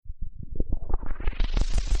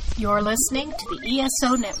You're listening to the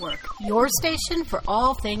ESO Network, your station for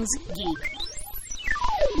all things geek.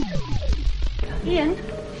 Ian,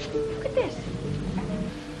 look at this.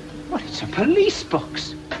 What, it's a police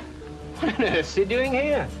box. What on earth is he doing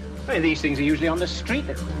here? I mean, these things are usually on the street.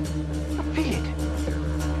 I feel it.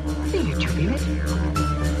 Do you feel it?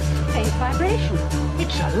 Faint vibration.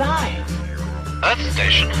 It's alive. Earth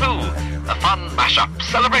Station Who, a fun mashup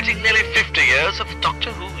celebrating nearly 50 years of the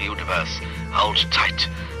Doctor Who universe. Hold tight.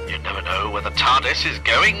 You never know where the TARDIS is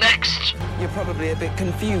going next. You're probably a bit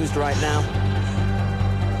confused right now.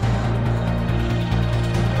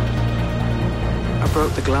 I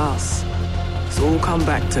broke the glass. It's all come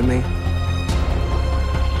back to me.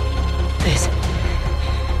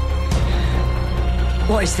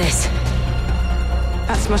 What is this?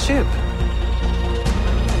 That's my ship.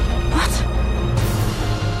 What?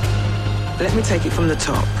 Let me take it from the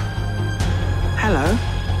top. Hello,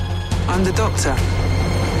 I'm the Doctor.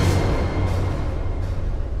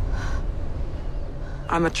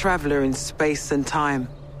 I'm a traveller in space and time.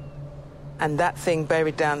 And that thing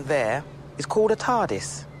buried down there is called a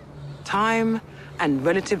TARDIS. Time and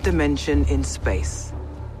relative dimension in space.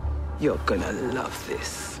 You're gonna love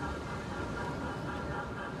this.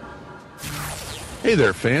 Hey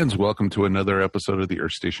there, fans. Welcome to another episode of the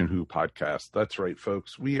Earth Station Who podcast. That's right,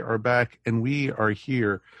 folks. We are back, and we are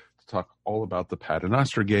here to talk all about the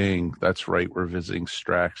Paternoster gang. That's right. We're visiting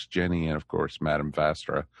Strax, Jenny, and, of course, Madame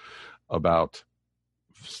Vastra about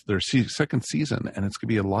their second season, and it's going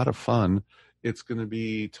to be a lot of fun. It's going to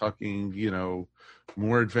be talking,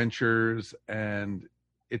 more adventures, and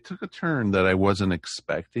it took a turn that I wasn't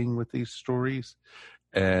expecting with these stories,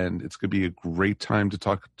 and it's going to be a great time to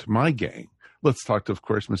talk to my gang. Let's talk to, of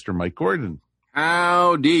course, Mr. Mike Gordon.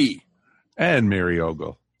 Howdy. And Mary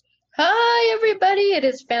Ogle. Hi, everybody. It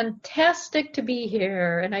is fantastic to be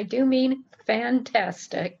here, and I do mean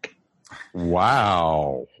fantastic.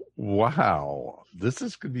 Wow. This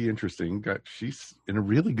is going to be interesting. She's in a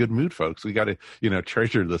really good mood, folks. We got to,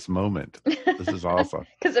 treasure this moment. This is awesome.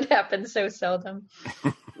 Because it happens so seldom.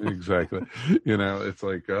 Exactly. It's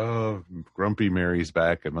like, oh, grumpy Mary's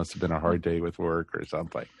back. It must have been a hard day with work or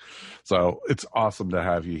something. So it's awesome to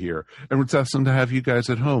have you here. And it's awesome to have you guys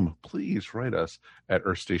at home. Please write us at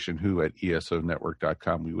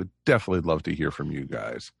earthstationwho@esonetwork.com. We would definitely love to hear from you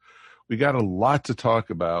guys. We got a lot to talk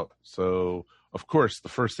about. So, of course, the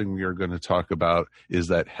first thing we are going to talk about is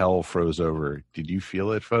that hell froze over. Did you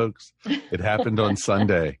feel it, folks? It happened on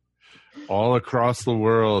Sunday. All across the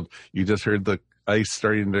world, you just heard the ice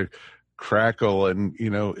starting to crackle, and,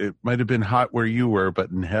 it might have been hot where you were, but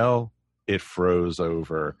in hell, it froze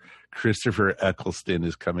over. Christopher Eccleston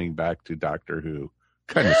is coming back to Doctor Who.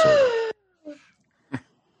 Kind of, sort of.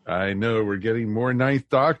 I know, we're getting more Ninth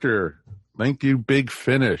Doctor. Thank you, Big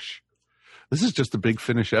Finish. This is just a Big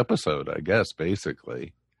Finish episode, I guess,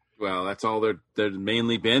 basically. Well, that's all they've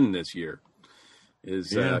mainly been this year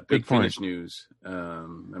is Big Finish news.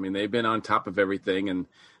 They've been on top of everything, and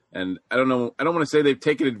I don't know. I don't want to say they've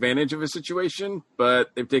taken advantage of a situation,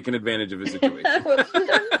 but they've taken advantage of a situation.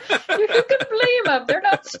 You can blame them. They're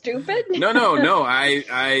not stupid. No.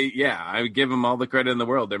 I give them all the credit in the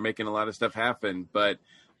world. They're making a lot of stuff happen, but.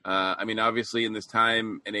 Obviously in this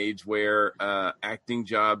time and age where acting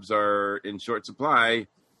jobs are in short supply,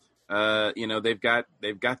 they've got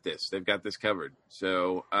this covered.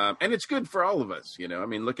 So, and it's good for all of us,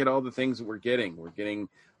 look at all the things that we're getting. We're getting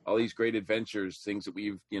all these great adventures, things that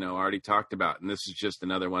we've, already talked about. And this is just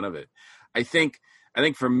another one of it. I think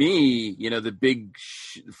for me, the big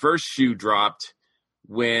first shoe dropped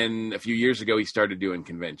when a few years ago he started doing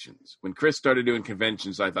conventions. When Chris started doing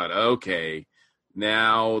conventions, I thought, okay,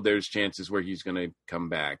 now there's chances where he's going to come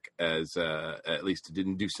back as at least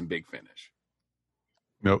didn't do some Big Finish.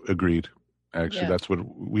 No, agreed. Actually, That's what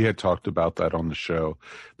we had talked about that on the show,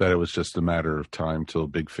 that it was just a matter of time till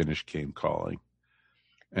Big Finish came calling.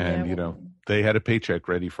 And, they had a paycheck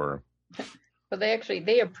ready for him. Well,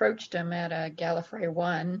 they approached him at a Gallifrey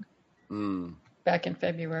 1 back in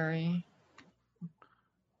February.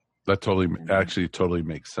 That totally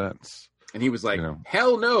makes sense. And he was like,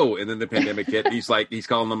 hell no. And then the pandemic hit. He's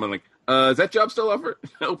calling them and is that job still open?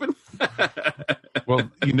 Well,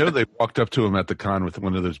 they walked up to him at the con with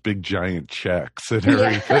one of those big giant checks and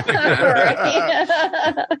everything.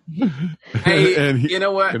 Hey, and you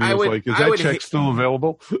know what? And he was like, is that check still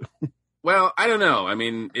available? Well, I don't know.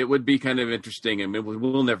 It would be kind of interesting.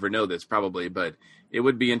 We'll never know this probably, but it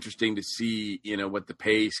would be interesting to see, what the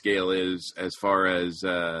pay scale is as far as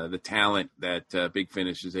the talent that Big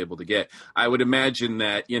Finish is able to get. I would imagine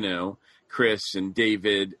that, Chris and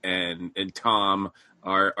David and Tom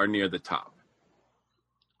are near the top.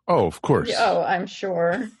 Oh, of course. Oh, I'm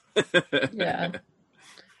sure. Yeah.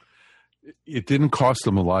 It didn't cost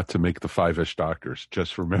them a lot to make the 5-ish doctors.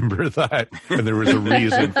 Just remember that. And there was a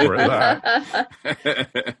reason for that.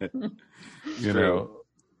 You know.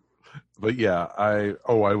 But yeah, I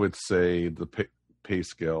would say the pay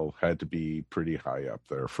scale had to be pretty high up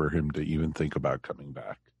there for him to even think about coming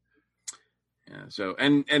back. Yeah. So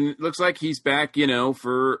and it looks like he's back.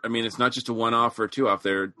 It's not just a 1-off or 2-off.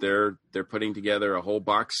 They're putting together a whole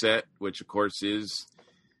box set, which of course is,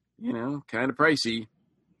 kind of pricey.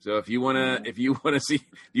 So if you want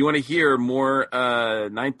to hear more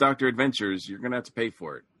Ninth Doctor adventures, you're gonna have to pay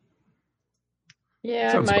for it.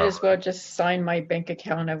 Yeah, Sounds I might about as well just sign my bank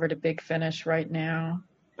account over to Big Finish right now.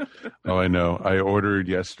 Oh, I know. I ordered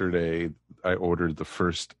the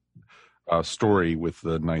first story with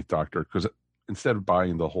the Ninth Doctor because instead of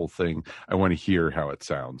buying the whole thing, I want to hear how it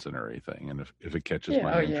sounds and everything, and if it catches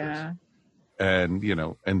my interest. Yeah. And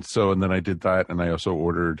and then I did that, and I also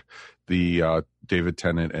ordered the David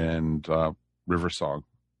Tennant and River Song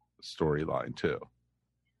storyline too.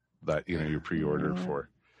 That you pre-ordered for.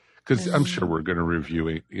 Because I'm sure we're going to we're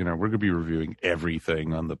going to be reviewing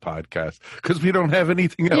everything on the podcast because we don't have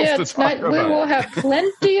anything else to talk about. We will have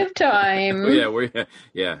plenty of time. With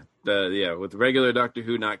regular Doctor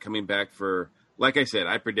Who not coming back for, like I said,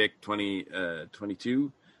 I predict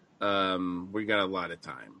 2022. We got a lot of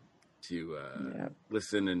time to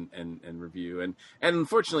listen and review, and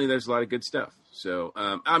unfortunately, there's a lot of good stuff. So,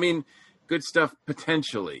 good stuff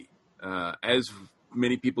potentially, as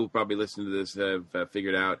many people who probably listen to this have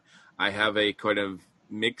figured out. I have a kind of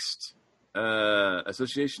mixed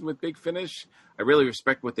association with Big Finish. I really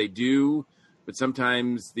respect what they do, but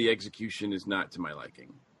sometimes the execution is not to my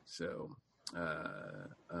liking. So,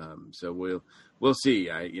 we'll see.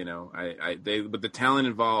 But the talent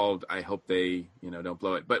involved, I hope they don't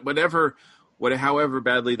blow it. But however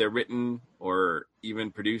badly they're written or even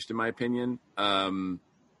produced, in my opinion, I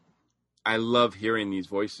love hearing these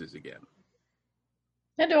voices again.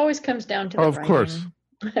 It always comes down to the writing. Of course.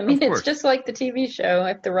 I mean, it's just like the TV show.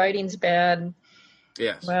 If the writing's bad,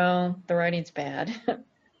 yes. Well, the writing's bad.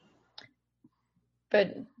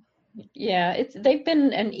 But yeah, they've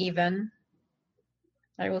been uneven.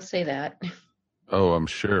 I will say that. Oh, I'm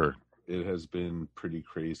sure it has been pretty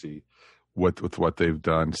crazy with what they've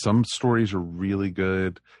done. Some stories are really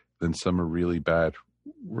good, then some are really bad.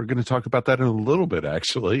 We're going to talk about that in a little bit,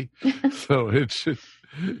 actually. So it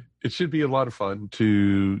should be a lot of fun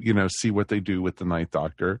to, see what they do with the Ninth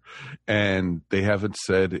Doctor. And they haven't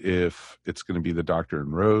said if it's going to be the Doctor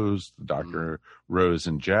and Rose, the Doctor, Rose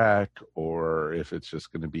and Jack, or if it's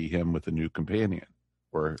just going to be him with a new companion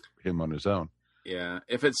or him on his own. Yeah.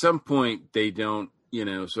 If at some point they don't,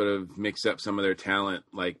 sort of mix up some of their talent,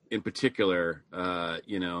 like in particular,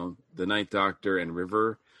 the Ninth Doctor and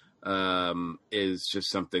River, is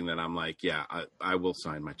just something that I'm like, yeah, I will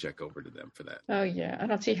sign my check over to them for that. Oh yeah, I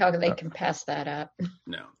don't see how they can pass that up.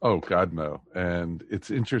 No. Oh God, no. And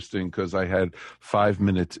it's interesting because I had 5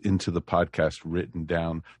 minutes into the podcast written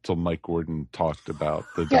down till Mike Gordon talked about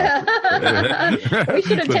the Doctor. We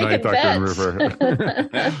should have taken bets.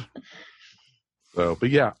 River. So, but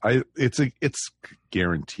yeah, it's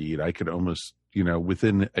guaranteed. I could almost,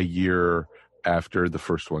 within a year after the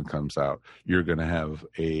first one comes out, you're going to have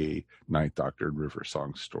a Ninth Doctor and River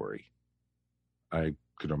Song story. I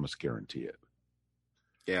could almost guarantee it.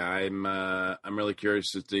 Yeah, I'm really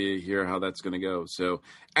curious to hear how that's going to go. So,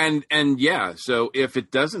 and yeah, so if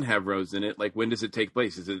it doesn't have Rose in it, like when does it take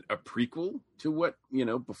place? Is it a prequel to what,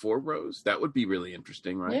 before Rose? That would be really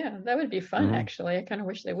interesting, right? Yeah, that would be fun, actually. I kind of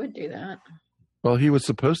wish they would do that. Well, he was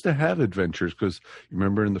supposed to have adventures because you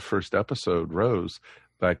remember in the first episode, Rose,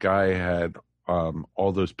 that guy had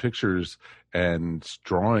all those pictures and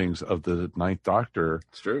drawings of the Ninth Doctor.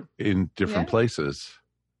 It's true. In different places.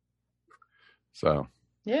 So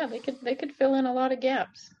yeah, they could fill in a lot of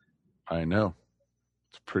gaps. I know.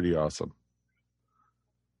 It's pretty awesome.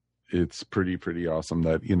 It's pretty awesome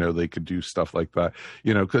that, they could do stuff like that,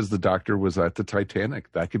 because the Doctor was at the Titanic.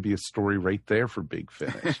 That could be a story right there for Big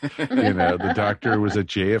Finish. The Doctor was at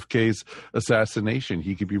JFK's assassination.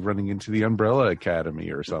 He could be running into the Umbrella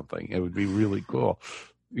Academy or something. It would be really cool.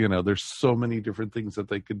 There's so many different things that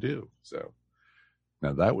they could do. So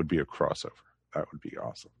now that would be a crossover. That would be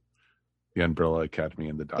awesome. The Umbrella Academy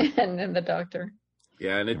and the Doctor. And then the Doctor.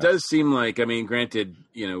 Yeah. And it does seem like, granted,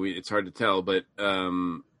 it's hard to tell, but,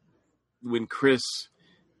 when Chris,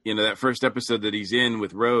 that first episode that he's in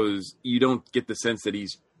with Rose, you don't get the sense that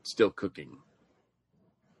he's still cooking.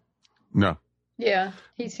 No. Yeah,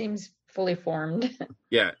 he seems fully formed.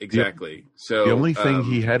 Yeah, exactly. So the only thing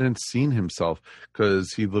he hadn't seen himself,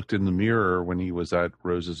 because he looked in the mirror when he was at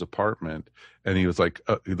Rose's apartment, and he was like,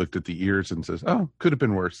 he looked at the ears and says, "Oh, could have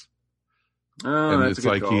been worse." Oh, And that's a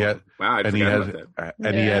good call. Wow, I forgot about that.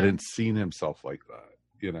 And he hadn't seen himself like that,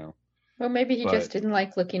 you know. Well, maybe he just didn't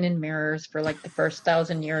like looking in mirrors for like the first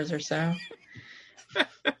 1,000 years or so.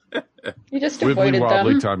 He just avoided Wibbly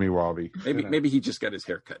wobbly, them. Tommy Wobby. Maybe he just got his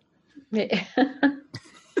hair cut.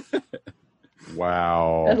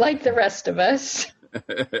 Wow. Like the rest of us.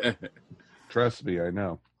 Trust me, I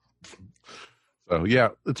know. So yeah,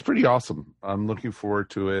 it's pretty awesome. I'm looking forward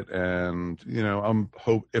to it, and you know,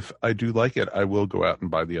 if I do like it, I will go out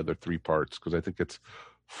and buy the other 3 parts, because I think it's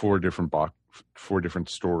 4 different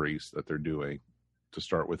stories that they're doing to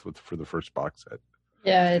start with for the first box set.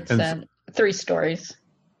 Yeah, it's 3 stories.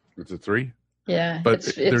 It's a 3? Yeah, but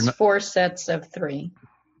it's 4 sets of 3.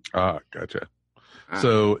 Ah, gotcha.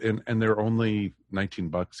 So, and they're only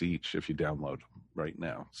 $19 each if you download them right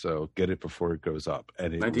now. So get it before it goes up.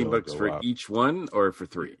 And $19 for each one, or for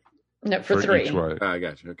 3? No, for 3. Each one. I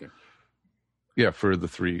gotcha. Okay. Yeah, for the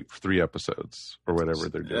three episodes or whatever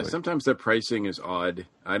they're doing. Sometimes their pricing is odd.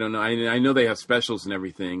 I don't know. I know they have specials and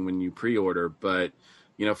everything when you pre-order, but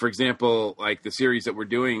you know, for example, like the series that we're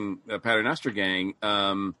doing, Paternoster Gang.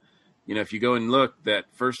 You know, if you go and look, that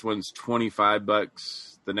first one's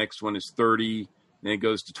 $25. The next one is $30. Then it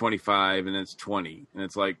goes to 25, and then it's 20, and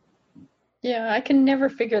it's like, yeah, I can never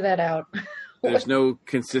figure that out. There's no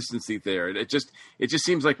consistency there. It just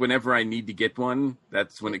seems like whenever I need to get one,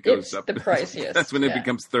 that's when it goes up. The price, yes. That's when it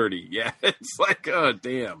becomes 30. Yeah, it's like, oh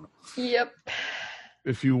damn. Yep.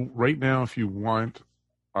 If you want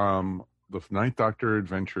the Ninth Doctor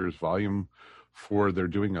Adventures Volume 4, they're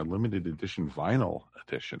doing a limited edition vinyl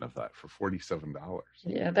edition of that for $47.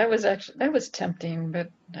 Yeah, that was tempting,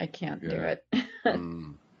 but I can't do it.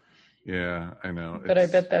 Yeah, I know. But I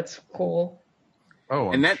bet that's cool.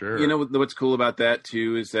 Oh, I'm sure. You know what's cool about that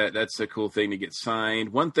too is that's a cool thing to get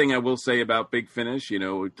signed. One thing I will say about Big Finish, you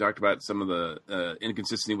know, we talked about some of the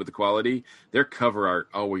inconsistency with the quality. Their cover art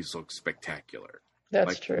always looks spectacular.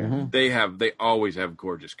 That's true. Mm-hmm. They always have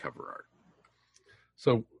gorgeous cover art.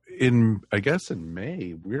 So I guess in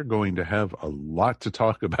May, we're going to have a lot to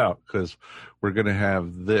talk about, because we're going to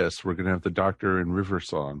have this. We're going to have the Doctor and River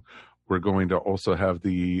Song. We're going to also have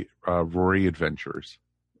the Rory Adventures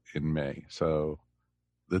in May. So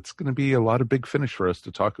it's going to be a lot of Big Finish for us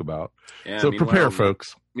to talk about. Yeah, so prepare,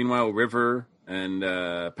 folks. Meanwhile, River and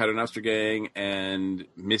Paternoster Gang and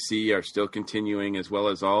Missy are still continuing, as well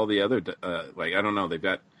as all the other, I don't know, they've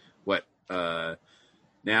got,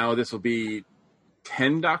 now this will be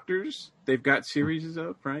 10 Doctors they've got series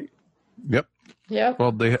of, right? Yep. Yeah.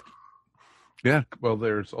 Well,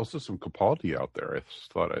 there's also some Capaldi out there, I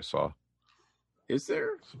thought I saw. Is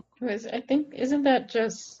there? Isn't that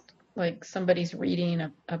just like somebody's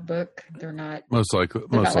reading a book? They're not most likely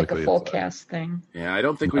like a full cast thing. Yeah, I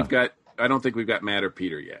don't think we've got Matt or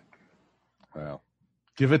Peter yet. Well,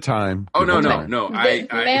 give it time. Oh, no.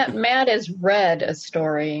 Matt has read a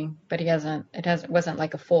story, but it wasn't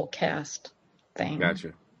like a full cast thing.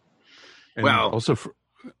 Gotcha. And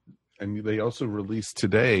they also released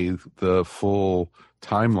today the full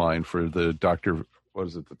timeline for the Doctor. What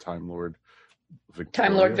is it? The Time Lord Victorious?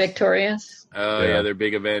 Time Lord Victorious. Oh yeah, their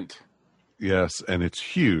big event. Yes, and it's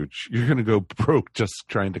huge. You're going to go broke just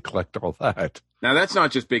trying to collect all that. Now that's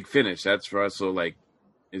not just Big Finish. That's for also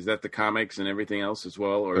is that the comics and everything else as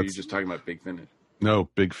well, or are you just talking about Big Finish? No,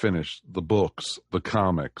 Big Finish. The books, the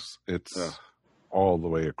comics. It's all the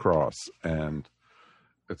way across, and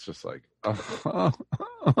it's just like, it's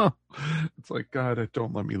like, God,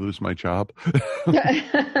 don't let me lose my job.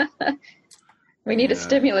 We need a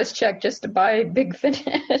stimulus check just to buy Big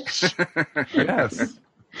Finish. Yes.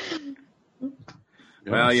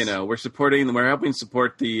 Well, you know, we're helping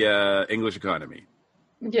support the English economy.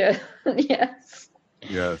 Yeah. Yes.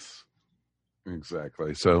 Yes.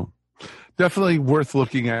 Exactly. So definitely worth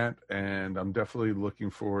looking at, and I'm definitely looking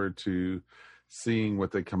forward to seeing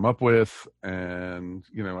what they come up with. And,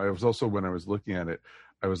 you know, when I was looking at it,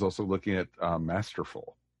 I was also looking at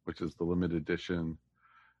Masterful, which is the limited edition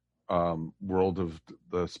world of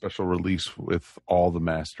the special release with all the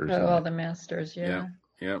Masters. Oh, all the Masters, yeah.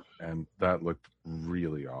 Yep. And that looked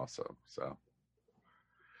really awesome.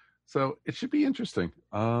 So it should be interesting.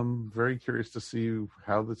 Very curious to see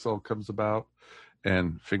how this all comes about,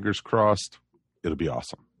 and fingers crossed, it'll be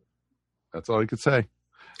awesome. That's all I could say.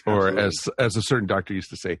 Absolutely. Or as a certain doctor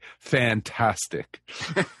used to say, fantastic.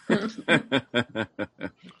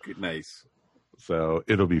 Nice. So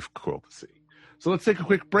it'll be cool to see. So let's take a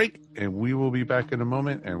quick break, and we will be back in a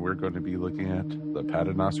moment, and we're going to be looking at the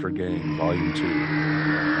Paternoster Gang, Volume 2.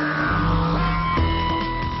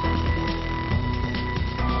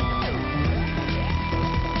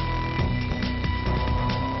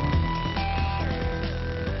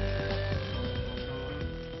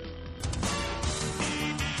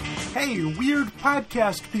 Hey, weird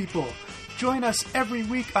podcast people! Join us every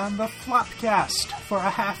week on the Flopcast for a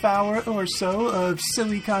half hour or so of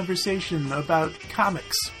silly conversation about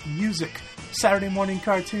comics, music, Saturday morning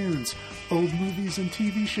cartoons, old movies and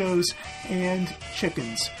TV shows, and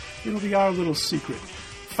chickens. It'll be our little secret.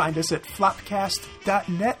 Find us at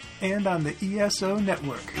flopcast.net and on the ESO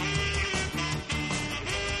network.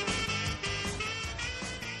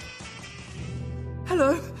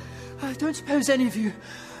 Hello. I don't suppose any of you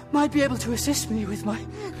might be able to assist me with my...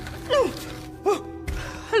 Oh,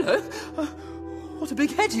 hello. What a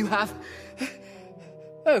big head you have.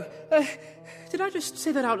 Did I just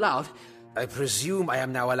say that out loud? I presume I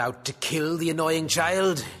am now allowed to kill the annoying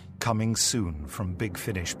child? Coming soon from Big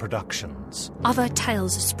Finish Productions. I've heard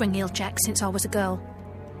tales of Spring-Heel Jack since I was a girl.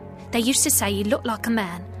 They used to say he looked like a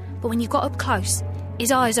man, but when you got up close,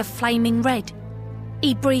 his eyes are flaming red.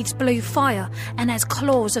 He breathes blue fire and has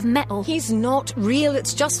claws of metal. He's not real,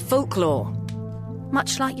 it's just folklore.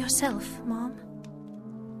 Much like yourself, Mom.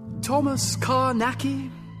 Thomas Carnacki?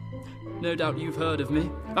 No doubt you've heard of me.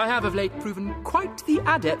 I have of late proven quite the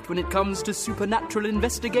adept when it comes to supernatural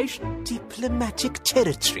investigation. Diplomatic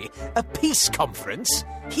territory? A peace conference?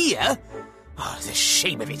 Here? Oh, the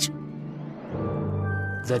shame of it.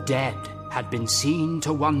 The dead had been seen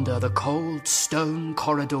to wander the cold stone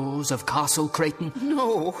corridors of Castle Creighton.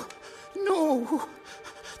 No,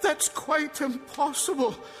 that's quite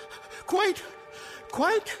impossible. Quite.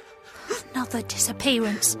 Another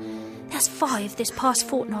disappearance. That's 5 this past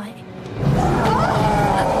fortnight.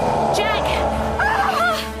 Jack!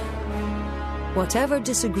 Whatever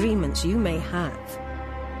disagreements you may have,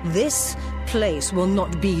 this place will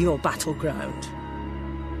not be your battleground,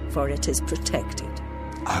 for it is protected.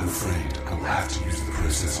 I'm afraid I will have to use the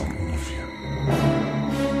process on all of you.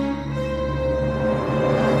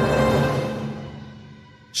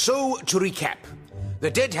 So, to recap, the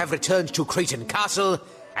dead have returned to Creighton Castle,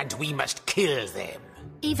 and we must kill them.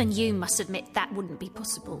 Even you must admit that wouldn't be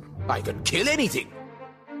possible. I can kill anything.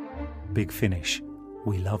 Big Finish.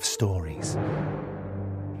 We love stories.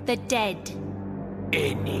 The dead.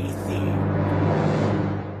 Anything.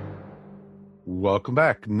 Welcome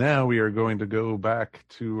back. Now we are going to go back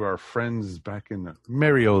to our friends back in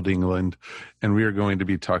merry old England, and we are going to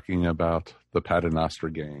be talking about the Paternoster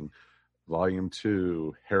Gang, Volume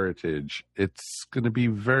 2, Heritage. It's going to be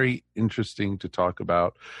very interesting to talk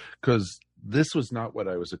about because this was not what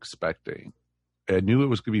I was expecting. I knew it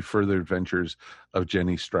was going to be further adventures of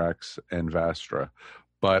Jenny Strax and Vastra,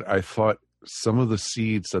 but I thought some of the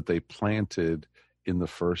seeds that they planted in the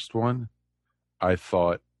first one, I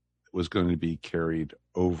thought was going to be carried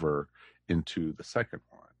over into the second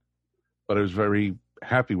one. But I was very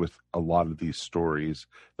happy with a lot of these stories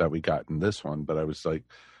that we got in this one. But I was like,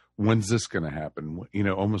 when's this going to happen? You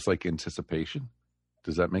know, almost like anticipation.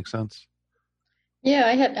 Does that make sense? Yeah,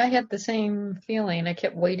 I had the same feeling. I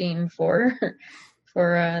kept waiting for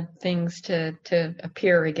things to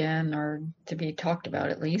appear again or to be talked about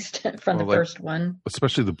at least from the first one.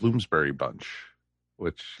 Especially the Bloomsbury Bunch,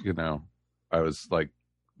 which, you know, I was like,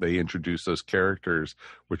 they introduced those characters,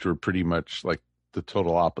 which were pretty much like the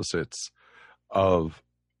total opposites of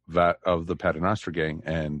the Paternoster Gang,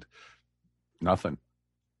 and nothing.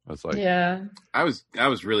 I was like, yeah, I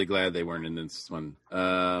was really glad they weren't in this one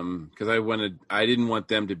because I didn't want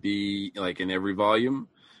them to be like in every volume.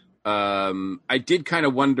 I did kind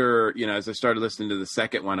of wonder, you know, as I started listening to the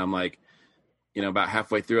second one, I'm like, you know, about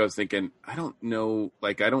halfway through, I was thinking, I don't know,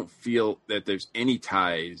 like, I don't feel that there's any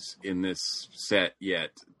ties in this set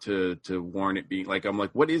yet to warrant it being like, I'm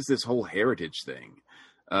like, what is this whole heritage thing?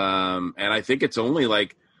 And I think it's only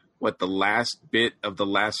like, what, the last bit of the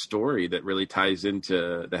last story that really ties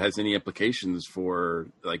into, that has any implications for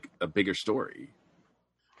like a bigger story.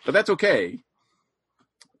 But that's okay.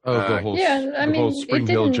 Oh, the whole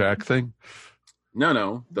Spring-Heel Jack thing?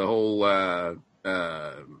 No, the whole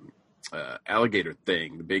alligator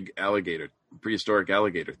thing, the big alligator, prehistoric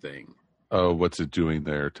alligator thing. Oh, what's it doing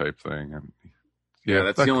there type thing. And yeah,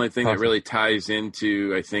 that's the only thing that really ties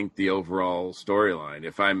into, I think, the overall storyline.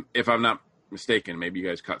 If I'm not mistaken, maybe you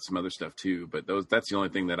guys caught some other stuff too, but that's the only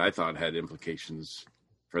thing that I thought had implications,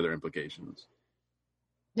 further implications.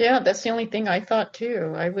 Yeah, that's the only thing I thought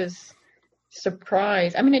too. I was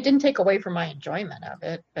surprised. I mean, it didn't take away from my enjoyment of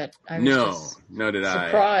it, but I was no, did I.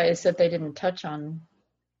 surprised that they didn't touch on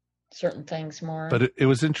certain things more. But it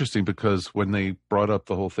was interesting because when they brought up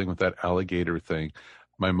the whole thing with that alligator thing,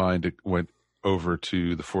 my mind went over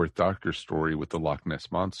to the Fourth Doctor story with the Loch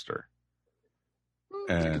Ness Monster.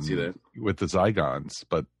 And I can see that. with the Zygons,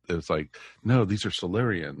 but it was like, no, these are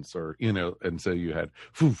Solarians, or, and so you had,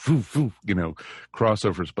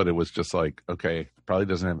 crossovers, but it was just like, okay, probably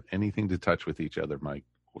doesn't have anything to touch with each other, Mike.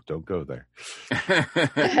 Well, don't go there.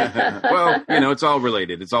 Well, it's all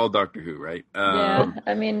related. It's all Doctor Who, right? Yeah,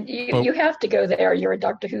 I mean, you have to go there. You're a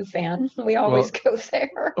Doctor Who fan. We always go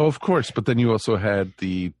there. Oh, of course, but then you also had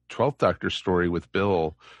the 12th Doctor story with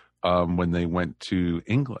Bill when they went to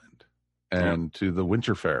England and to the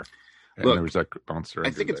Winter Fair. And Look, there was that monster.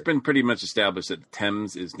 I think it's been pretty much established that the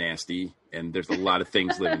Thames is nasty, and there's a lot of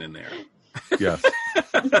things living in there. Yes.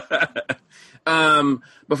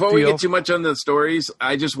 Before we get too much on the stories,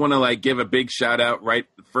 I just want to give a big shout out, right,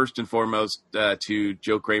 first and foremost, to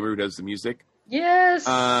Joe Kramer, who does the music. Yes.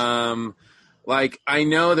 I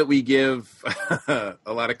know that we give a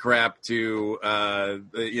lot of crap to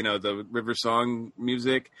the River Song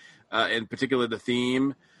music, in particular the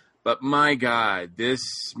theme. But my God, this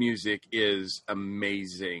music is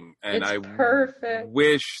amazing, and it's perfect.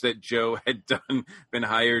 Wish that Joe had been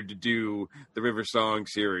hired to do the River Song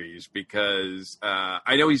series, because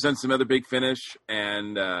I know he's done some other Big Finish,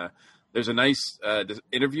 and there's a nice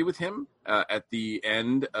interview with him at the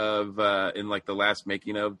end of in the last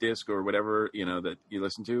making of disc or whatever that you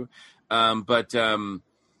listen to,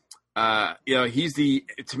 he's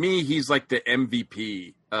he's like the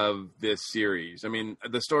MVP of this series. I mean,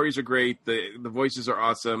 the stories are great, the voices are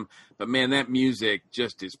awesome, but man, that music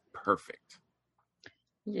just is perfect.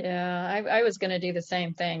 Yeah, I was going to do the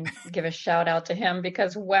same thing, give a shout out to him,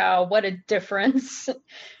 because wow, what a difference.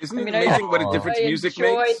 Isn't it amazing what a difference music makes?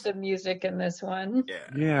 I enjoyed the music in this one.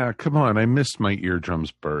 Yeah, come on. I missed my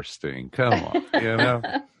eardrums bursting. Come on,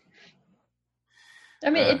 I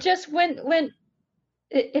mean, it just went.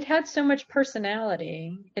 It had so much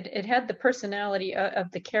personality. It had the personality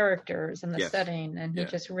of the characters and the setting, and he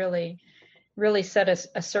just really set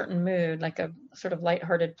a certain mood, like a sort of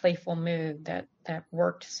lighthearted, playful mood that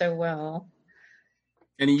worked so well.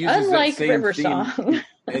 And he uses unlike that same River theme, Song,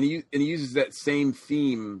 and he uses that same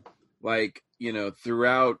theme,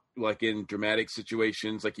 throughout, in dramatic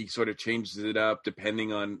situations. He sort of changes it up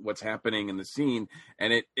depending on what's happening in the scene,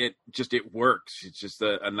 and it works. It's just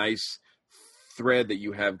a nice thread that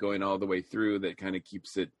you have going all the way through that kind of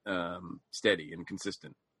keeps it steady and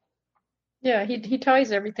consistent. Yeah, he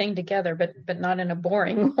ties everything together, but not in a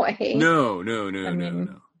boring way. No,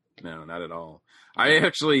 not at all. I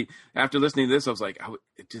actually, after listening to this, I was like,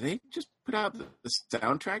 do they just put out the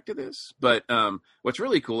soundtrack to this? But what's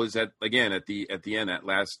really cool is that, again, at the end, that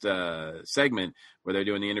last segment where they're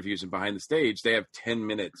doing the interviews and behind the stage, they have 10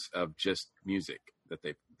 minutes of just music that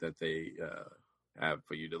they have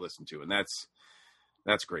for you to listen to, and that's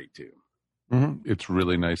great too. Mm-hmm. It's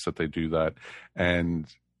really nice that they do that, and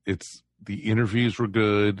the interviews were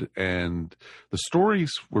good, and the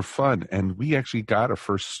stories were fun, and we actually got a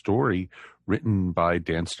first story written by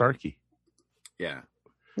Dan Starkey. Yeah,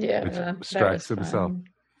 Strax himself.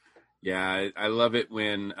 Yeah, I love it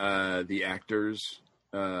when the actors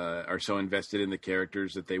are so invested in the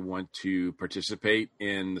characters that they want to participate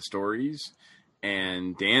in the stories.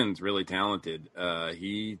 And Dan's really talented.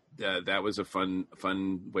 That was a fun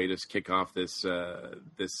way to kick off this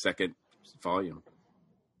second volume.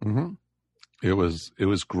 Mm-hmm. It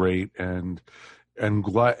was great, and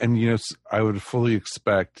glad, and I would fully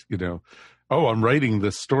expect, I'm writing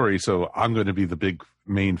this story, so I'm going to be the big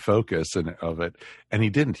main focus of it. And he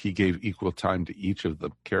didn't. He gave equal time to each of the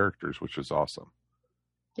characters, which was awesome.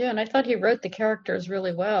 Yeah, and I thought he wrote the characters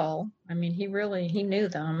really well. I mean, he knew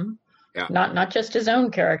them. Yeah. Not just his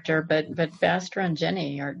own character, but Vastra and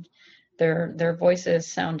Jenny their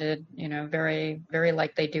voices sounded, very, very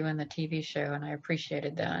like they do in the TV show, and I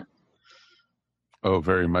appreciated that. Oh,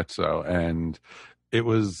 very much so, and it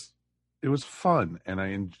was fun,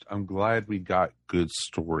 and I'm glad we got good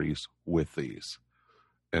stories with these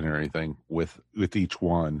and everything with each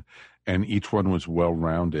one, and each one was well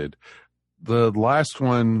rounded. The last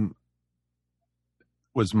one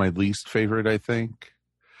was my least favorite, I think.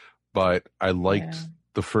 But I liked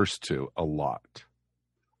the first two a lot.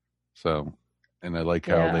 So, and I like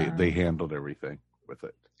how they handled everything with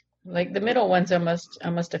it. Like the middle one's almost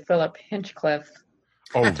a Philip Hinchcliffe.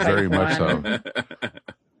 Oh, very much so.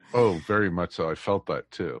 Oh, very much so. I felt that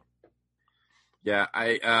too. Yeah,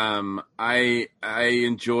 I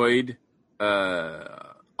enjoyed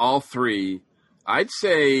all three. I'd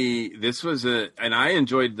say this was and I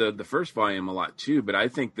enjoyed the first volume a lot too, but I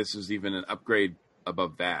think this was even an upgrade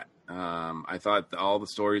above that. I thought all the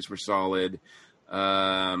stories were solid.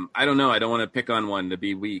 I don't know. I don't want to pick on one to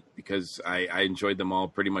be weak because I enjoyed them all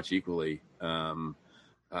pretty much equally. I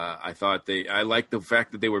liked the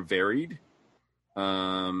fact that they were varied,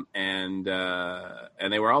 and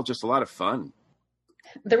they were all just a lot of fun.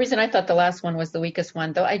 The reason I thought the last one was the weakest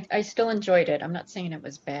one, though I still enjoyed it. I'm not saying it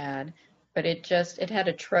was bad, but it had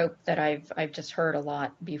a trope that I've just heard a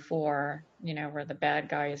lot before, where the bad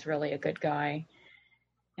guy is really a good guy.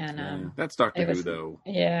 And that's Doctor Who, though.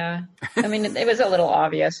 Yeah, I mean, it was a little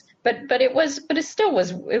obvious, but it still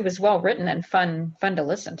was well written and fun to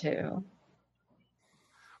listen to.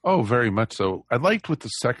 Oh, very much so. I liked with the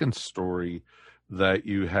second story that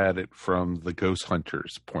you had it from the ghost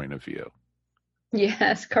hunter's point of view.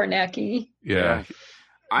 Yes, Karnacki. Yeah.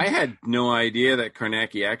 I had no idea that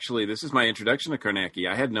Karnacki this is my introduction to Karnacki.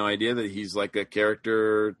 I had no idea that he's like a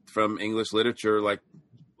character from English literature, like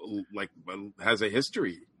has a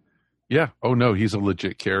history. Yeah. Oh no, he's a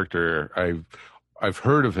legit character. I've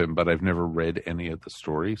heard of him, but I've never read any of the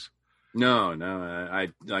stories. No. I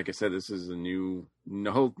like I said, this is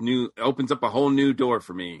opens up a whole new door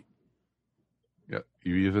for me. Yeah.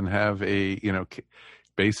 You even have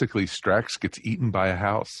basically Strax gets eaten by a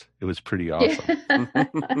house. It was pretty awesome.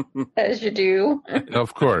 As you do.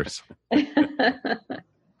 Of course.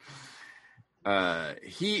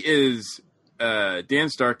 He is Dan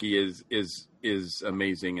Starkey is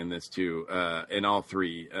amazing in this too, in all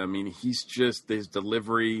three. I mean, he's just his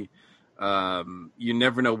delivery. You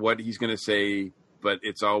never know what he's going to say, but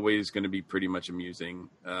it's always going to be pretty much amusing.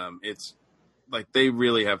 It's like they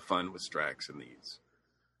really have fun with Strax in these.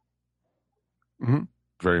 Mm-hmm.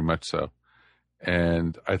 Very much so.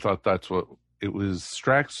 And I thought that's what it was.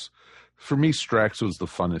 Strax, for me, Strax was the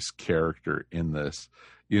funnest character in this.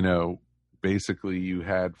 Basically you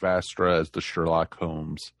had Vastra as the Sherlock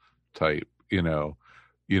Holmes type,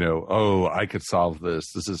 oh, I could solve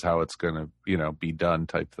this. This is how it's going to, be done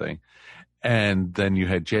type thing. And then you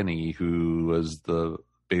had Jenny, who was the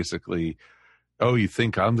basically, oh, you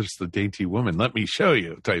think I'm just the dainty woman? Let me show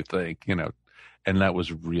you type thing, and that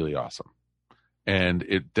was really awesome. And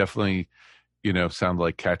it definitely, sounded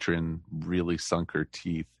like Katrin really sunk her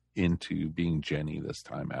teeth into being Jenny this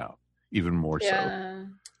time out, even more so.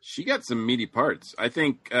 She got some meaty parts. I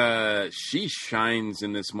think she shines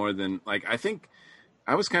in this more than I think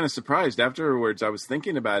I was kind of surprised afterwards. I was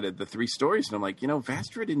thinking about it, the three stories, and I'm like,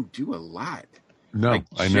 Vastra didn't do a lot. No,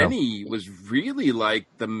 I know. Jenny was really like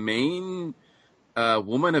the main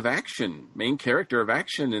woman of action, main character of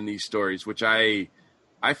action in these stories, which I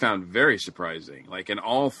found very surprising. Like in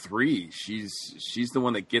all three, she's the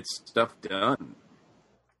one that gets stuff done.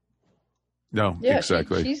 No, yeah,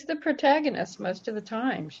 exactly. She's the protagonist most of the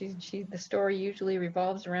time. The story usually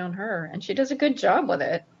revolves around her, and she does a good job with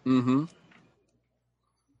it. Mm-hmm.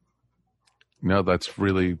 No, that's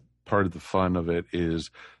really part of the fun of it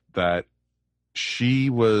is that she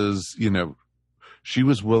was, she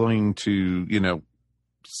was willing to,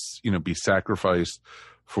 be sacrificed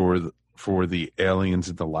for the aliens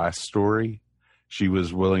in the last story. She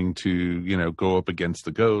was willing to, go up against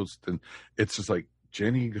the ghost, and it's just like,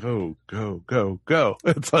 Jenny, go.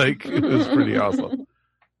 It's like, it was pretty awesome.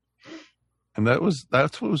 And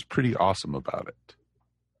that's what was pretty awesome about it.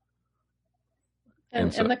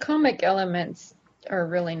 And the comic elements are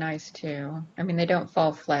really nice too. I mean, they don't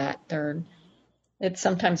fall flat. It's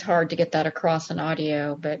sometimes hard to get that across in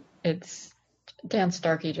audio, but Dan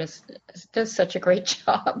Starkey just does such a great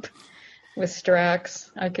job with Strax.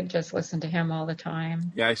 I could just listen to him all the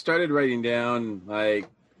time. Yeah, I started writing down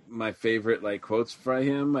my favorite quotes for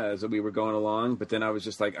him as we were going along, but then I was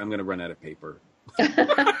just like, I'm going to run out of paper.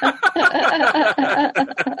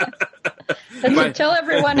 Tell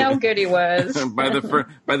everyone how good he was. By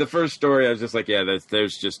the first story, I was just like, yeah,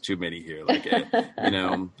 there's just too many here.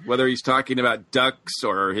 Whether he's talking about ducks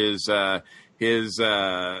or his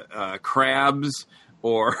crabs.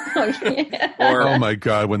 Or oh my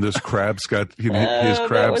God! When those crabs got his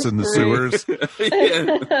crabs in the sewers,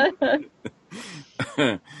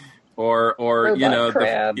 or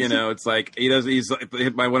crabs. It's like he's like,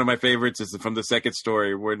 one of my favorites is from the second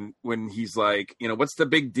story when he's like, what's the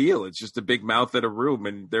big deal? It's just a big mouth in a room,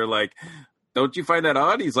 and they're like, don't you find that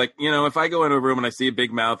odd? He's like, if I go in a room and I see a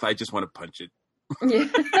big mouth, I just want to punch it. Yeah.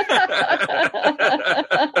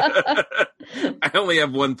 I only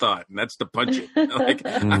have one thought, and that's to punch it.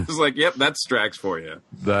 I was like, yep, that's Strax for you.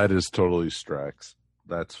 That is totally Strax.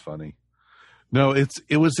 That's funny. No,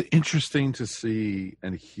 it was interesting to see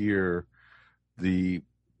and hear the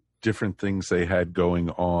different things they had going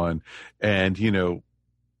on. And,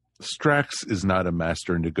 Strax is not a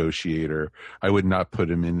master negotiator. I would not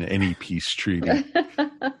put him in any peace treaty.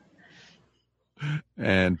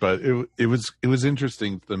 But it was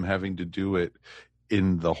interesting them having to do it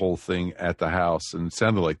in the whole thing at the house, and it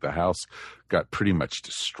sounded like the house got pretty much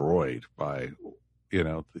destroyed by,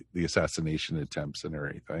 the assassination attempts and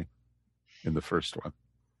everything in the first one.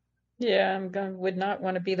 Yeah, would not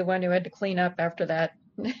want to be the one who had to clean up after that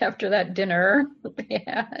dinner we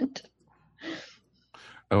had.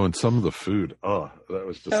 Oh, and some of the food. Oh, that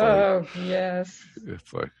was just Yes.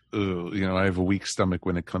 It's like, ugh, I have a weak stomach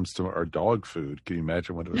when it comes to our dog food. Can you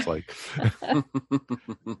imagine what it was like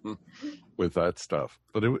with that stuff?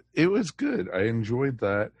 But it was good. I enjoyed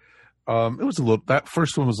that. That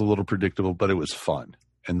first one was a little predictable, but it was fun.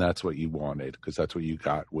 And that's what you wanted, because that's what you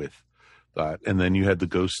got with that. And then you had the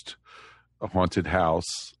ghost haunted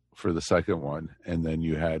house for the second one. And then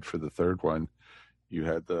you had, for the third one, you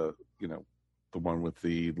had the one with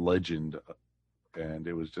the legend, and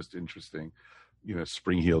it was just interesting,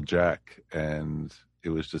 Spring Heel Jack, and it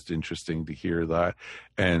was just interesting to hear that,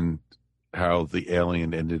 and how the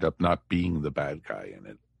alien ended up not being the bad guy in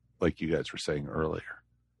it, like you guys were saying earlier.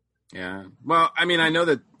 Yeah. Well, I mean, I know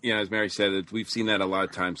that, as Mary said, that we've seen that a lot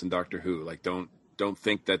of times in Doctor Who. Like, don't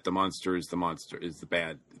think that the monster is the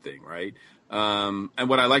bad thing, right? And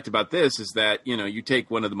what I liked about this is that, you take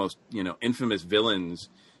one of the most, infamous villains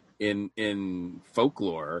in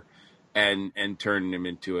folklore and turn him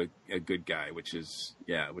into a good guy, which is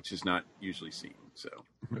not usually seen. So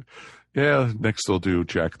yeah, next they'll do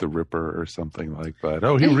Jack the Ripper or something like that.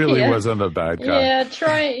 Oh, he really wasn't a bad guy.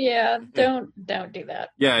 Don't do that.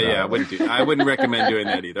 I wouldn't recommend doing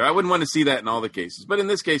that either. I wouldn't want to see that in all the cases, but in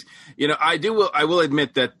this case, I will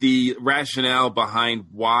admit that the rationale behind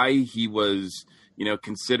why he was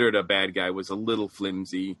considered a bad guy was a little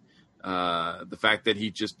flimsy. The fact that he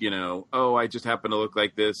just, I just happen to look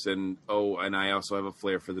like this, and I also have a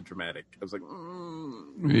flair for the dramatic. I was like,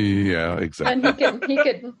 yeah,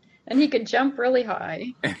 exactly. And he could jump really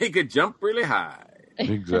high.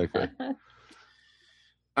 Exactly.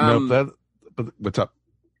 But what's up?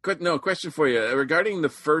 No, question for you regarding the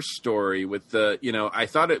first story with the, I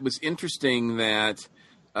thought it was interesting that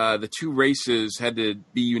the two races had to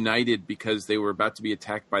be united because they were about to be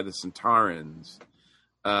attacked by the Centaurans.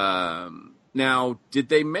 Now, did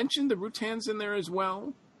they mention the Rutans in there as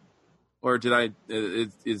well? Or did I,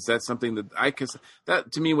 is that something that cause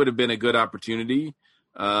that to me would have been a good opportunity.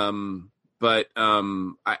 But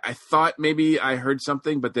I thought maybe I heard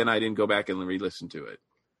something, but then I didn't go back and re-listen to it.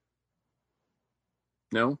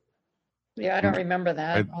 No? Yeah, I don't remember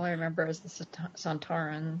that. All I remember is the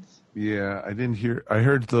Centaurans. Yeah, I didn't hear. I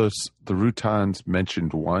heard the Rutans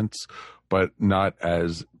mentioned once, but not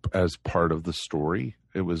as part of the story.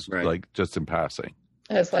 It was like just in passing.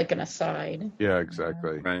 As like an aside. Yeah,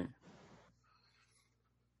 exactly. Right.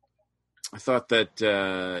 I thought that,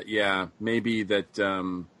 maybe that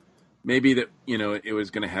it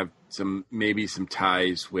was going to have some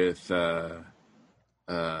ties with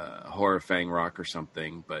Horror Fang Rock or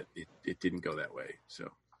something, but it didn't go that way.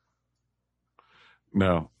 So.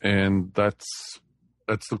 No, and that's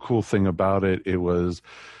the cool thing about it. It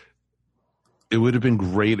would have been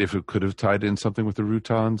great if it could have tied in something with the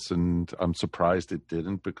Rutans, and I'm surprised it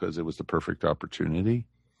didn't, because it was the perfect opportunity.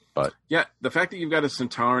 But yeah, the fact that you've got a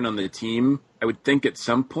Centauran on the team, I would think at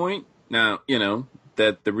some point now,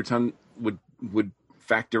 that the Rutan would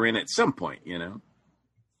factor in at some point,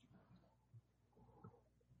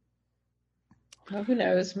 Well, who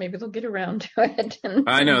knows? Maybe they'll get around to it.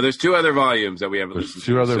 I know there's 2 other volumes that we haven't listened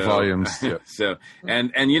to. 2 other volumes. Yeah. So,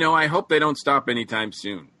 and I hope they don't stop anytime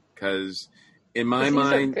soon, because in my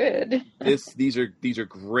mind, good. these are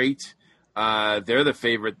great.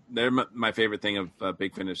 They're my favorite thing of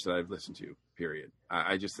Big Finish that I've listened to, period.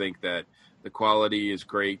 I just think that the quality is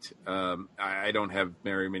great. I don't have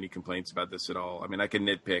very many complaints about this at all. I mean, I can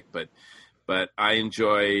nitpick, but I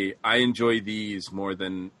enjoy these more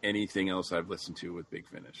than anything else I've listened to with Big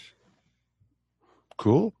Finish.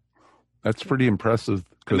 Cool. That's pretty impressive,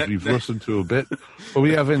 because we've listened to a bit, but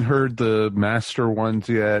we haven't heard the master ones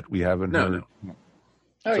yet. We haven't heard. No.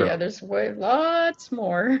 Oh, yeah, there's lots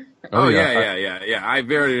more. Oh, yeah. I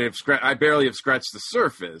barely have scratched the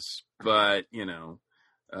surface, but,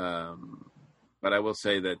 but I will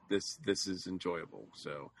say that this is enjoyable.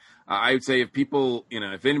 So I would say if people,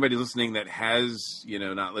 if anybody's listening that has,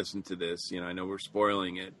 not listened to this, I know we're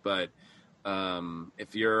spoiling it, but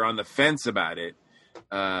if you're on the fence about it,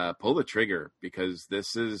 pull the trigger, because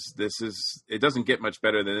this is it doesn't get much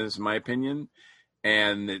better than this, in my opinion.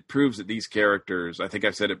 And it proves that these characters, I think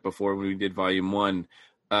I've said it before when we did Volume 1,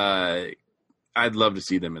 I'd love to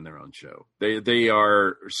see them in their own show. They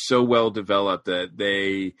are so well developed that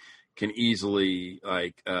they can easily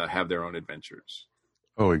have their own adventures.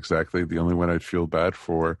 Oh, exactly. The only one I'd feel bad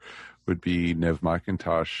for would be Nev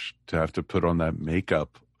McIntosh to have to put on that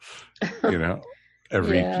makeup,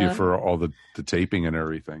 for all the taping and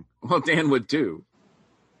everything. Well, Dan would too.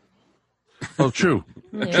 Oh, true.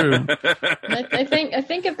 Yeah. True. I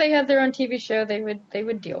think if they had their own TV show, they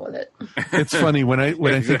would deal with it. It's funny when I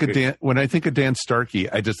think of Dan Starkey,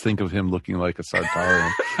 I just think of him looking like a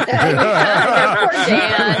Sontaran. Poor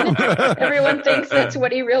Dan. Everyone thinks that's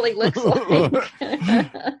what he really looks like.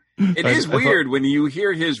 It is weird when you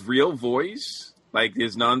hear his real voice, like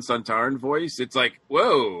his non-Sontaran voice. It's like,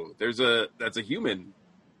 whoa, that's a human.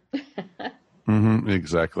 Mm-hmm,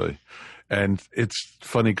 exactly. And it's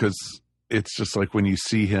funny because it's just like when you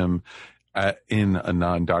see him in a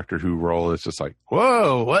non-Doctor Who role, it's just like,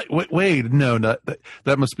 whoa, what, wait, no,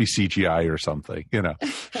 that must be CGI or something,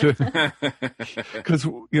 because,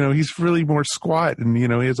 he's really more squat and, he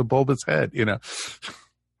has a bulbous head,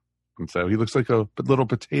 and so he looks like a little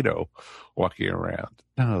potato walking around.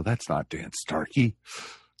 No, that's not Dan Starkey.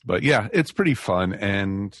 But yeah, it's pretty fun.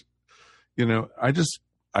 And,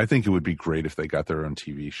 I think it would be great if they got their own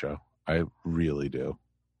TV show. I really do.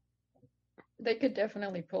 They could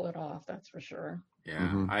definitely pull it off. That's for sure. Yeah,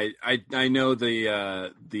 Mm-hmm. I know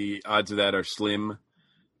the odds of that are slim,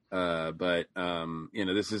 but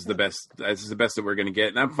this is the best. This is the best that we're going to get,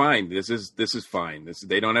 and I'm fine. This is fine.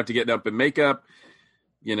 They don't have to get up in makeup.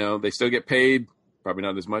 They still get paid. Probably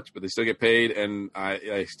not as much, but they still get paid, and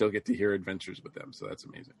I still get to hear adventures with them. So that's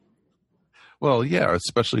amazing. Well, yeah,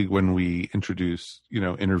 especially when we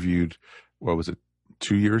interviewed, what was it,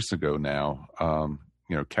 2 years ago now,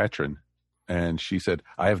 Katrin. And she said,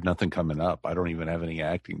 I have nothing coming up. I don't even have any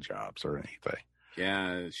acting jobs or anything.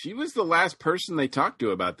 Yeah, she was the last person they talked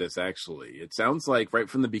to about this, actually. It sounds like right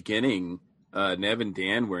from the beginning, Nev and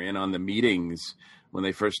Dan were in on the meetings when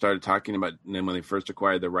they first started talking about, and then when they first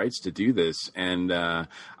acquired the rights to do this. And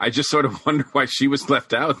I just sort of wonder why she was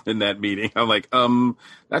left out in that meeting. I'm like,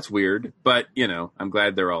 that's weird. But, I'm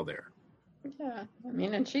glad they're all there. Yeah,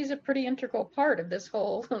 and she's a pretty integral part of this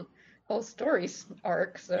whole story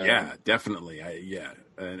arc. So yeah, definitely.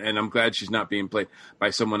 And I'm glad she's not being played by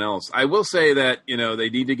someone else. I will say that they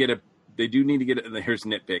do need to get and here's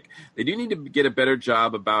nitpick. They do need to get a better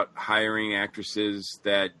job about hiring actresses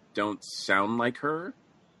that don't sound like her,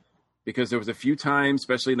 because there was a few times,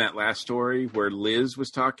 especially in that last story, where Liz was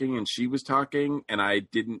talking and she was talking, and I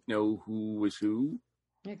didn't know who was who.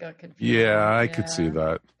 It got confusing. Yeah, I could see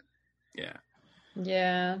that. Yeah.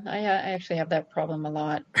 Yeah, I actually have that problem a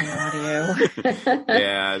lot in audio.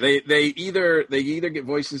 Yeah, they either get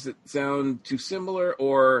voices that sound too similar,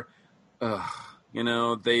 or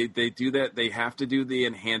they do that. They have to do the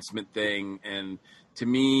enhancement thing, and to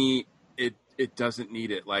me, it doesn't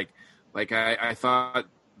need it. Like I thought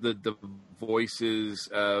the voices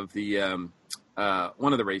of the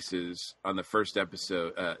one of the races on the first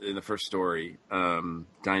episode in the first story,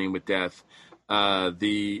 Dining with Death. Not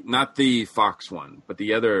the Fox one, but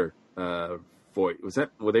the other voice. Was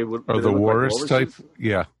that? Were they? The Walrus type?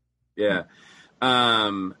 Yeah. Yeah.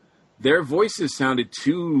 Their voices sounded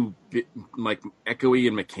too like echoey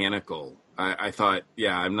and mechanical. I thought,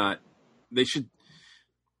 I'm not. They should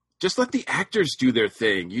just let the actors do their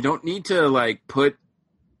thing. You don't need to put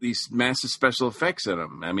these massive special effects in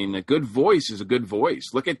them. A good voice is a good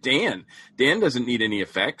voice. Look at Dan. Dan doesn't need any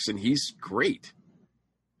effects, and he's great.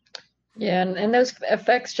 Yeah, and those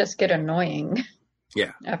effects just get annoying.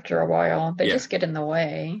 Yeah. After a while, they just get in the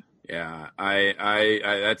way. Yeah,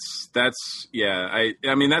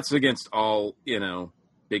 that's against all,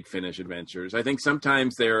 Big Finish adventures. I think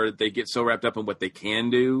sometimes they get so wrapped up in what they can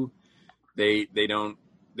do, they don't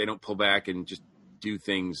pull back and just do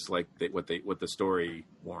things like what the story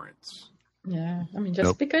warrants. Yeah,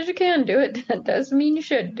 because you can do it, that doesn't mean you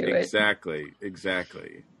should do it.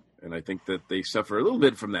 Exactly. And I think that they suffer a little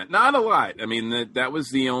bit from that. Not a lot. That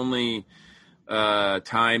was the only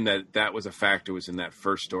time that was a factor, was in that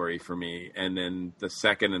first story for me. And then the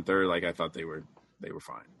second and third, I thought they were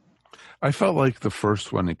fine. I felt like the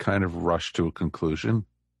first one, it kind of rushed to a conclusion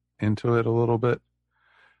into it a little bit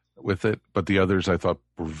with it. But the others I thought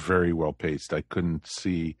were very well paced. I couldn't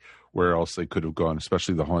see where else they could have gone,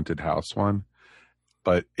 especially the haunted house one.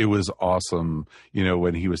 But it was awesome,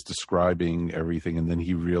 when he was describing everything and then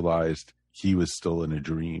he realized he was still in a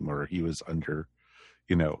dream, or he was under,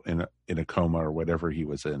 in a coma or whatever he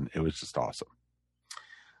was in. It was just awesome.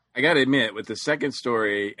 I got to admit, with the second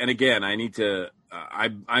story, and again, I need to,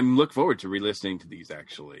 I'm look forward to re-listening to these,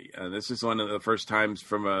 actually. This is one of the first times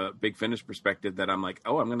from a Big Finish perspective that I'm like,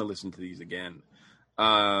 oh, I'm going to listen to these again.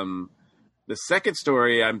 The The second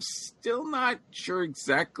story, I'm still not sure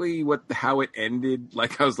exactly how it ended.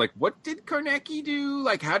 Like, I was like, what did Karnacki do?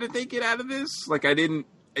 Like, how did they get out of this? Like,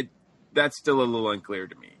 that's still a little unclear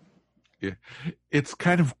to me. Yeah. It's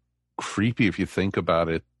kind of creepy if you think about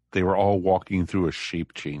it. They were all walking through a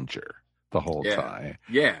shape changer the whole time.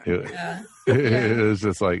 Yeah. It was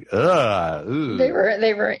just like, ugh. They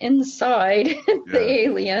were inside the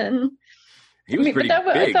alien. He was pretty big.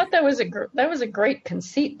 I thought that was a great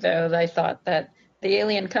conceit, though. I thought that the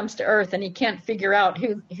alien comes to Earth and he can't figure out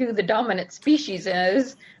who the dominant species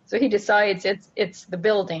is, so he decides it's the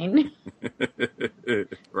building.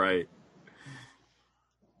 Right.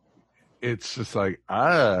 It's just like,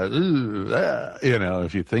 if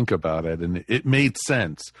you think about it. And it made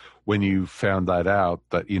sense when you found that out,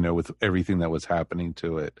 that, with everything that was happening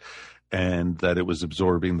to it, and that it was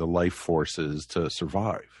absorbing the life forces to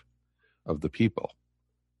survive of the people.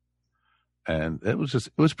 And it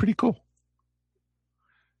was pretty cool.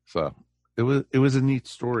 So it was a neat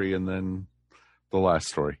story. And then the last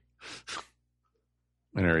story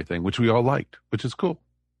and everything, which we all liked, which is cool.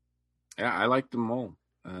 Yeah, I liked them all.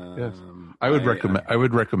 Yes. I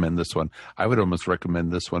would recommend this one. I would almost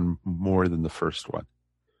recommend this one more than the first one.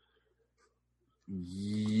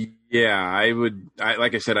 Yeah, I would.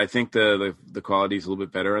 Like I said, I think the quality is a little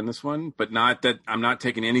bit better in this one, but not that I'm not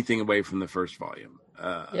taking anything away from the first volume.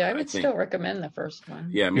 I would still recommend the first one.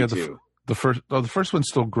 Yeah, me too. The first one's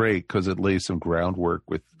still great because it lays some groundwork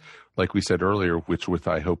with, like we said earlier, which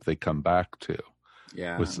I hope they come back to.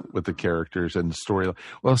 Yeah, with the characters and the story.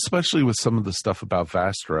 Well, especially with some of the stuff about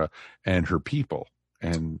Vastra and her people,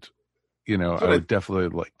 and I would definitely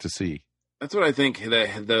like to see. That's what I think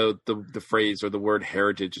the phrase or the word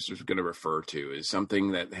heritage is going to refer to, is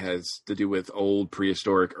something that has to do with old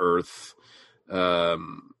prehistoric Earth.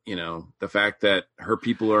 The fact that her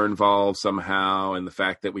people are involved somehow, and the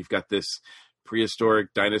fact that we've got this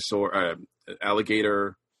prehistoric dinosaur,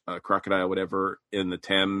 alligator, crocodile, whatever, in the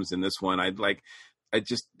Thames in this one. I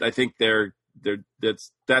think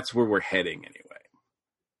that's where we're heading anyway.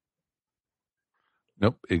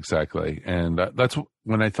 Nope, exactly. And that's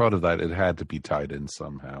when I thought of that, it had to be tied in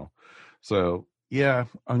somehow. So yeah,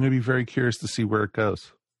 I'm going to be very curious to see where it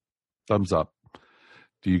goes. Thumbs up.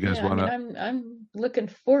 Do you guys want to? I'm looking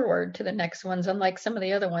forward to the next ones. Unlike some of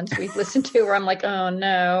the other ones we've listened to, where I'm like, oh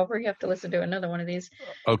no, we have to listen to another one of these.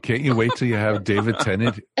 Oh, can't you wait till you have David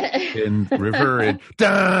Tennant in River and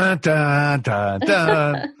dun dun dun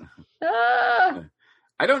dun?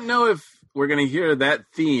 I don't know if we're going to hear that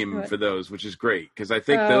theme for those, which is great, because I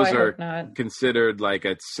think those are considered like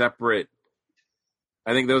a separate.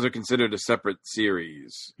 I think those are considered a separate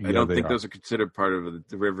series. I don't think those are considered part of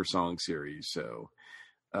the River Song series. So,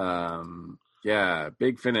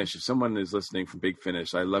 Big Finish. If someone is listening from Big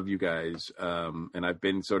Finish, I love you guys, and I've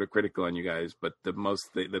been sort of critical on you guys. But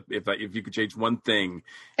if you could change one thing,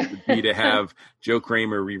 it would be to have Joe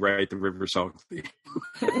Kramer rewrite the River Song theme.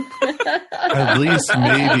 At least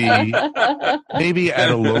maybe at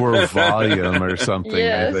a lower volume or something.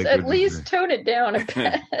 Yes, I think at least tone it down a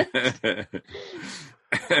bit.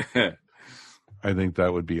 I think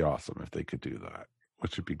that would be awesome if they could do that,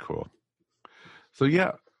 which would be cool. So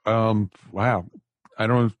yeah, wow. I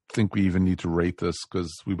don't think we even need to rate this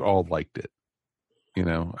because we've all liked it.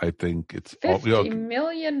 I think it's 50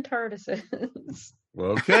 million TARDISes.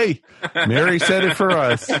 Okay, Mary said it for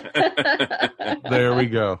us. There we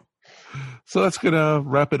go. So that's gonna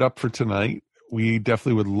wrap it up for tonight. We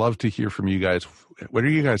definitely would love to hear from you guys. What are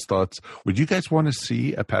you guys' thoughts? Would you guys want to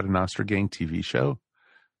see a Paternoster Gang TV show?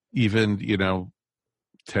 Even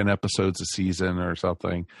 10 episodes a season or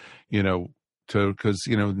something, because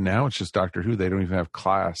now it's just Doctor Who. They don't even have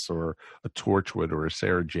Class or a Torchwood or a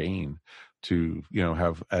Sarah Jane to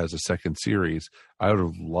have as a second series. I would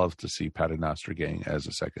have loved to see Paternoster Gang as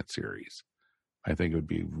a second series. I think it would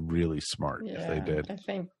be really smart if they did. I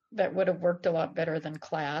think that would have worked a lot better than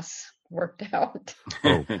Class worked out.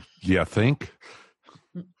 Oh, yeah, think?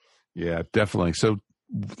 Yeah, definitely. So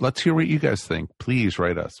let's hear what you guys think. Please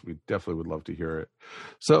write us. We definitely would love to hear it.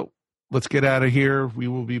 So let's get out of here. We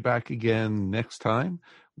will be back again next time.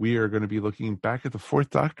 We are going to be looking back at the Fourth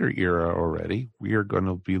Doctor era already. We are going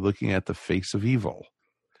to be looking at the Face of Evil,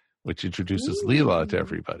 which introduces Leela to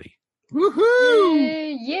everybody.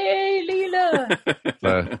 Woohoo! Yay,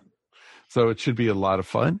 Leela! So it should be a lot of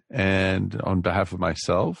fun. And on behalf of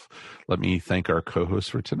myself, let me thank our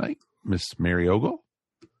co-host for tonight, Miss Mary Ogle.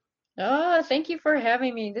 Oh, thank you for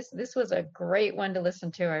having me. This was a great one to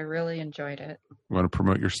listen to. I really enjoyed it. You want to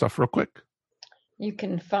promote your stuff real quick? You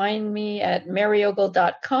can find me at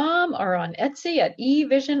maryogle.com or on Etsy at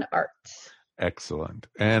eVision Arts. Excellent.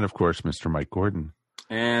 And of course, Mr. Mike Gordon.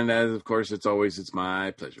 And as of course, it's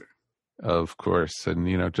my pleasure. Of course. And,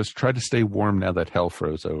 just try to stay warm now that hell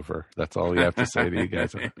froze over. That's all we have to say to you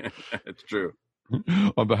guys. It's true.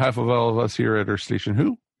 On behalf of all of us here at Earth Station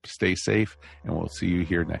Who, stay safe, and we'll see you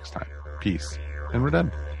here next time. Peace. And we're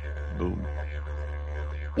done. Boom.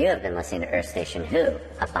 You have been listening to Earth Station Who,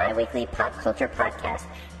 a bi-weekly pop culture podcast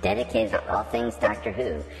dedicated to all things Doctor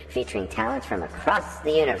Who, featuring talents from across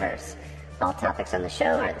the universe. All topics on the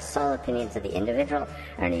show are the sole opinions of the individual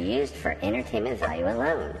and are used for entertainment value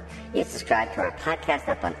alone. You subscribe to our podcast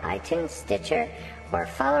up on iTunes, Stitcher, or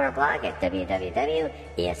follow our blog at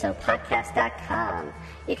www.esopodcast.com.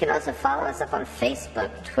 You can also follow us up on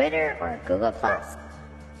Facebook, Twitter, or Google+.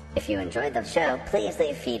 If you enjoyed the show, please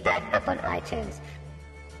leave feedback up on iTunes.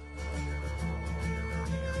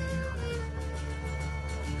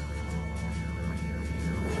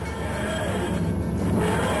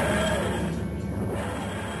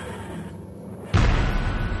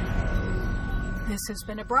 This has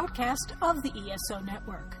been a broadcast of the ESO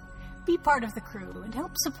Network. Be part of the crew and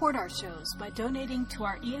help support our shows by donating to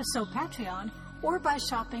our ESO Patreon or by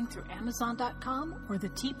shopping through Amazon.com or the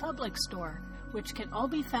TeePublic store, which can all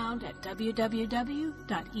be found at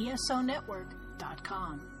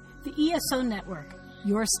www.esonetwork.com. The ESO Network,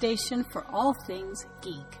 your station for all things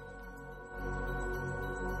geek.